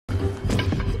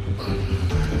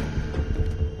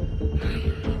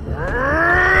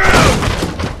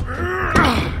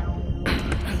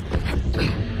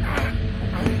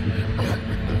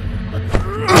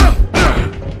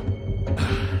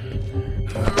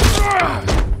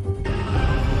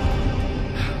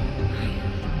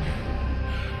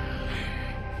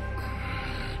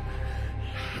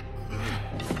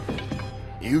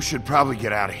You should probably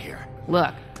get out of here.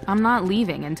 Look, I'm not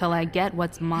leaving until I get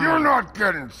what's mine. You're not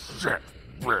getting shit,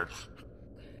 bitch.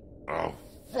 I'll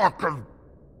fucking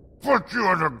put you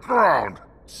in the ground.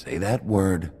 Say that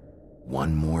word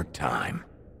one more time.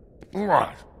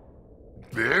 What?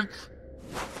 Bitch?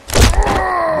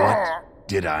 What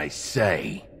did I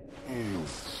say? You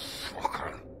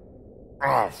fucking...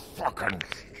 Oh, fucking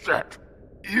shit.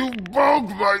 You broke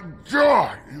my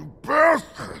jaw, you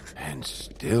bastard! And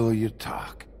still you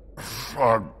talk.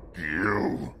 Fuck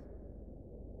you.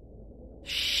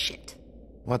 Shit.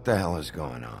 What the hell is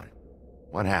going on?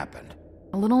 What happened?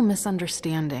 A little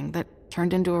misunderstanding that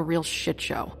turned into a real shit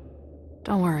show.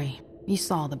 Don't worry, you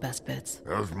saw the best bits.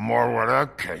 There's more where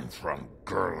that came from,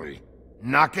 girly.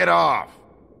 Knock it off!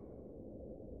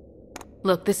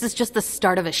 Look, this is just the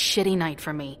start of a shitty night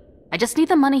for me. I just need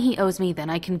the money he owes me, then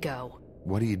I can go.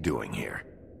 What are you doing here?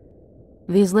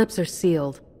 These lips are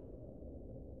sealed.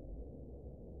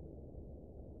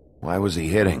 Why was he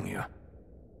hitting you?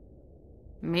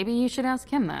 Maybe you should ask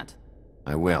him that.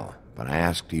 I will, but I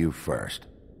asked you first.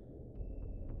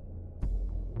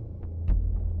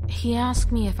 He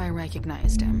asked me if I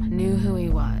recognized him, knew who he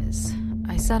was.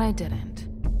 I said I didn't.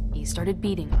 He started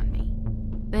beating on me.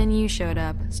 Then you showed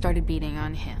up, started beating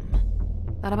on him.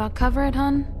 That about cover it,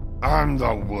 hun? I'm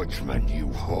the woodsman, you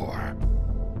whore.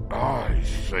 I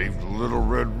saved Little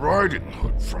Red Riding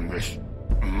Hood from this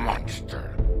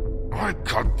monster. I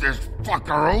cut this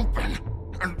fucker open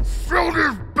and filled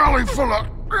his belly full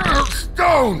of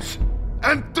stones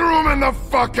and threw him in the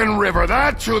fucking river.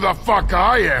 That's who the fuck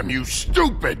I am, you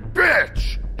stupid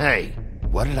bitch! Hey,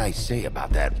 what did I say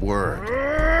about that word?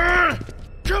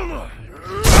 Come on!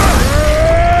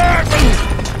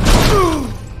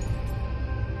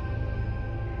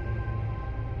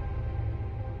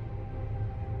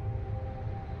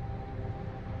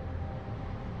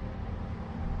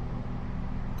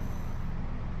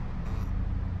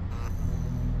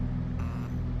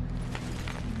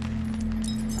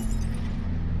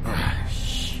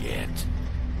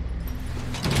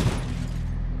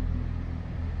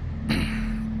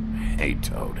 Hey,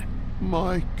 Toad.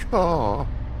 My car?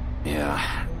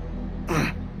 Yeah.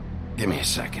 Give me a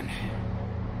second.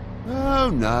 Oh,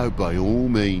 no, by all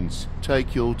means.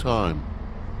 Take your time.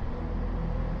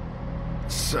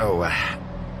 So,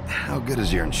 how good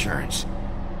is your insurance?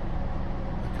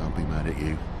 I can't be mad at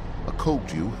you. I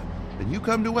called you, and you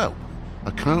come to help.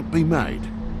 I can't be mad.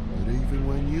 But even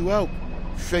when you help,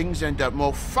 things end up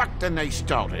more fucked than they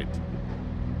started.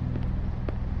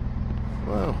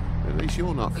 Well, at least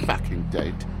you're not fucking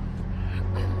dead.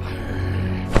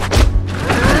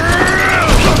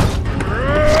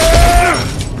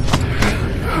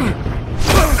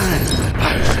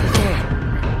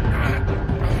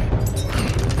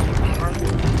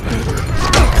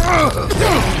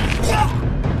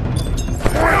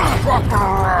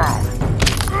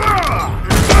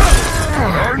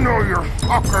 I know you're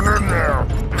fucking in there.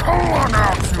 Come on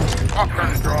out, you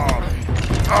fucking dog.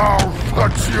 I'll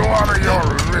put you out of your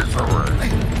misery.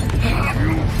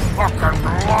 You fucking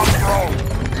mongrel.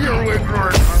 You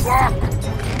ignorant fuck.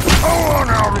 Come on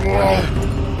out, Wolf.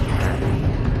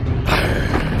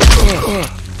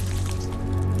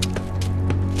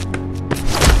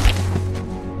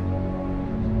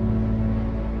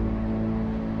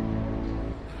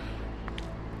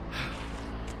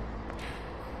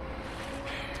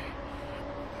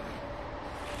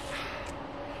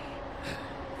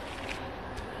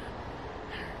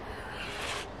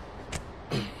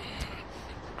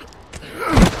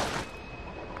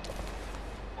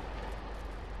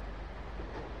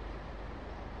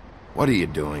 What are you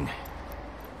doing?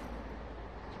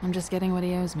 I'm just getting what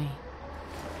he owes me.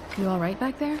 You alright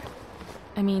back there?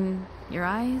 I mean, your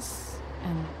eyes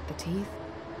and the teeth?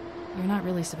 You're not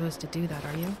really supposed to do that,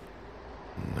 are you?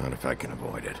 Not if I can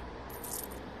avoid it.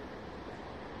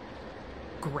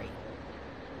 Great.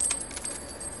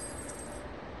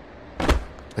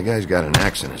 The guy's got an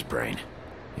axe in his brain.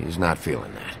 He's not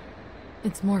feeling that.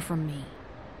 It's more from me.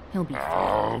 He'll be fine.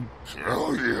 I'll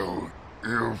kill you,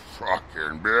 you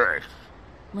fucking bitch.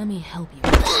 Let me help you.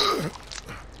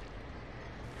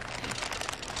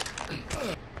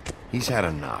 He's had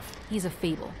enough. He's a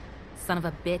fable. Son of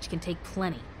a bitch can take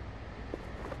plenty.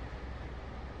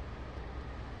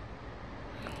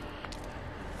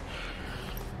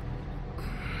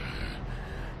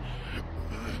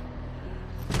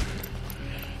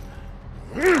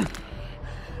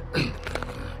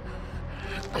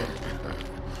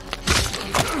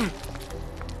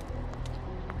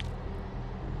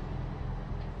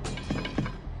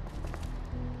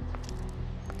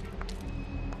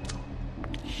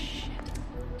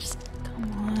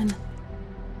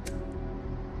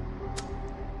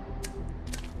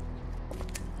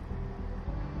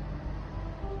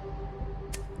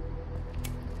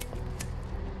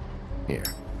 Here.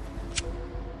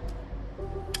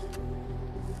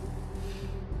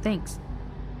 Thanks.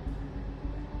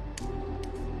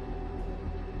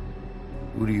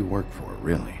 Who do you work for,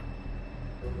 really?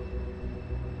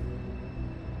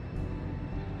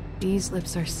 These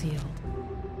lips are sealed.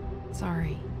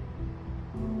 Sorry.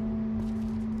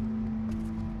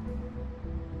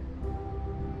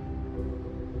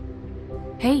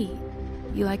 Hey,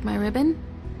 you like my ribbon?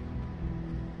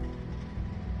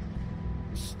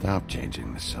 Stop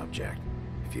changing the subject.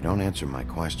 If you don't answer my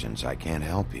questions, I can't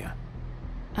help you.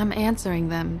 I'm answering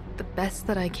them the best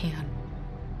that I can.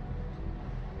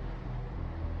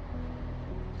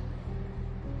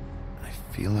 I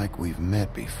feel like we've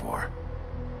met before.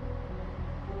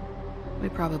 We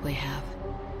probably have.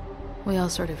 We all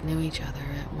sort of knew each other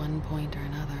at one point or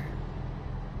another.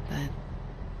 But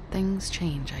things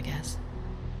change, I guess.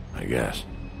 I guess.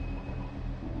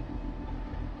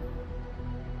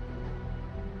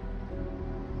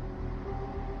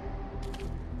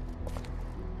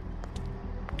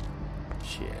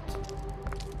 Shit.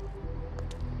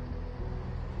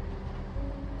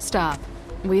 Stop.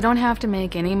 We don't have to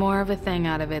make any more of a thing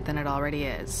out of it than it already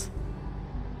is.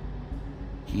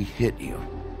 He hit you.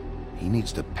 He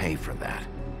needs to pay for that.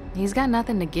 He's got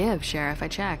nothing to give, Sheriff, I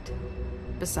checked.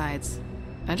 Besides,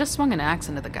 I just swung an axe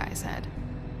into the guy's head.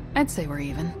 I'd say we're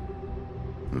even.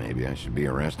 Maybe I should be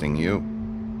arresting you.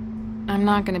 I'm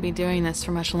not gonna be doing this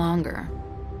for much longer.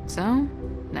 So,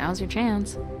 now's your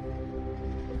chance.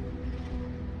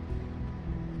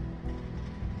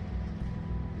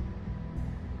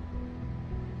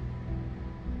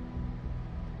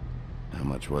 How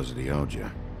much was it he owed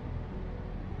you?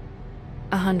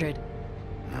 100.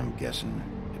 I'm guessing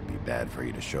it'd be bad for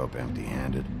you to show up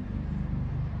empty-handed.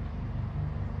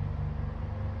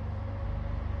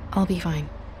 I'll be fine.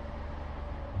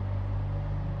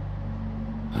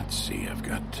 Let's see, I've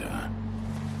got,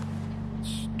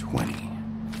 it's 20,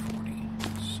 40,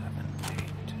 7,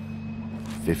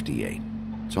 8, 58.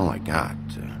 It's all I got.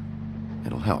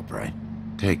 It'll help, right?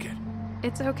 Take it.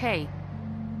 It's okay.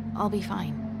 I'll be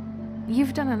fine.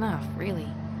 You've done enough, really.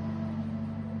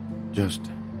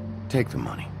 Just take the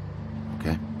money,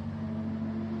 okay?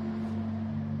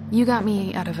 You got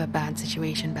me out of a bad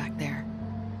situation back there.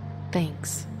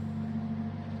 Thanks.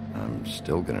 I'm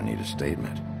still gonna need a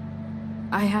statement.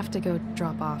 I have to go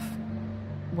drop off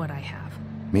what I have.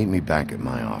 Meet me back at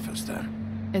my office,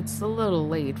 then. It's a little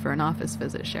late for an office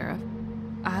visit, Sheriff.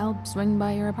 I'll swing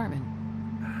by your apartment.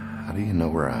 How do you know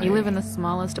where I... You live in the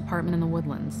smallest apartment in the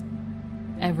Woodlands.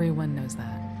 Everyone knows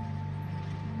that.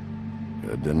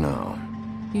 Good to know.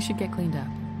 You should get cleaned up.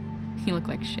 You look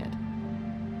like shit.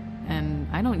 And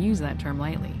I don't use that term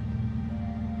lightly.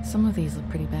 Some of these look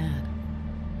pretty bad.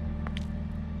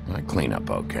 I clean up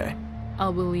okay.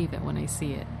 I'll believe it when I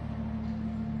see it.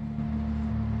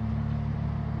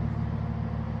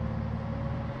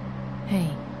 Hey.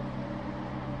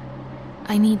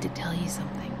 I need to tell you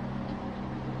something.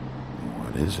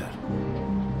 What is it?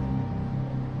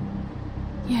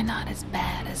 You're not as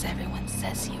bad as everyone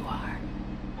says you are.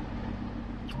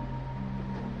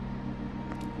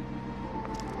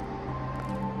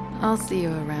 I'll see you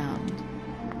around,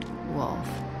 Wolf.